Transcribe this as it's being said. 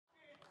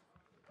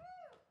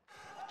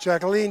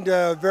Jacqueline,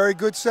 very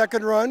good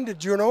second run.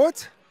 Did you know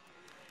it?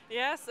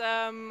 Yes,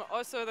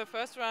 also the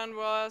first run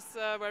was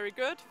very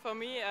good for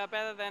me,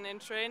 better than in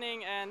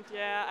training, and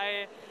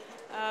yeah,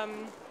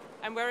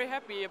 I'm very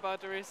happy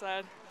about the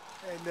result.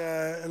 And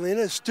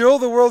Elena, still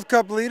the World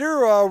Cup leader.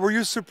 Were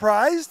you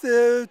surprised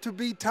to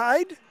be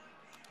tied?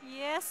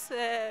 Yes,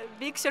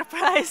 big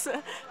surprise.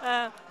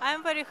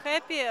 I'm very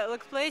happy.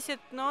 Lake Placid,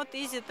 not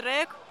easy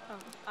track.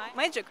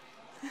 Magic.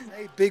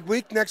 Hey, big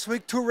week next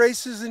week. 2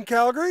 races in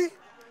Calgary.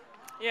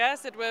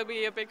 Yes, it will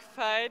be a big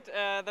fight,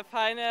 the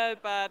final,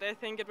 but I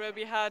think it will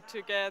be hard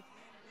to get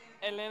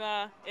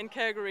Elena in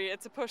Calgary.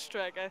 It's a push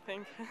track, I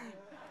think.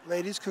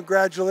 Ladies,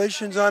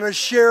 congratulations on a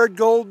shared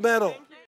gold medal.